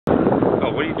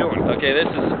go. What are you doing? Okay, this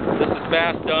is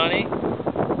Fast Donnie.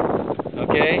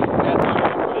 Okay, that's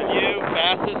the view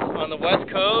fastest on the West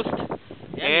Coast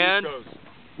and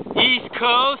East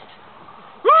Coast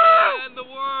and the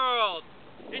world.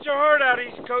 Get your heart out,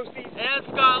 East Coasties. And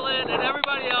Scotland and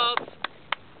everybody else.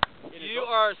 You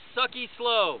are sucky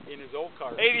slow. In his old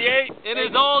car. 88. In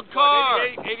his old car.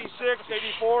 88, 86,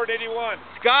 84, and 81.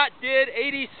 Scott did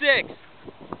 86.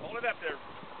 Hold it up there.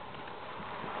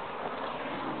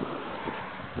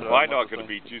 Well, I'm not going to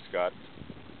beat you, Scott.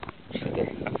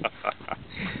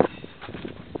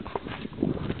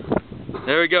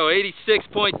 There we go,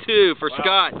 86.2 for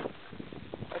Scott.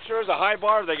 That sure is a high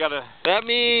bar. They got to. That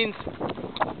means,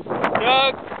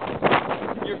 Doug,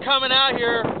 you're coming out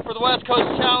here for the West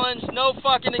Coast Challenge. No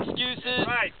fucking excuses.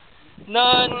 Right.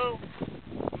 None.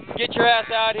 Get your ass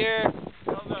out here.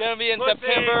 It's going to be in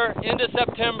September, into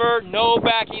September. No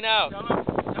backing out.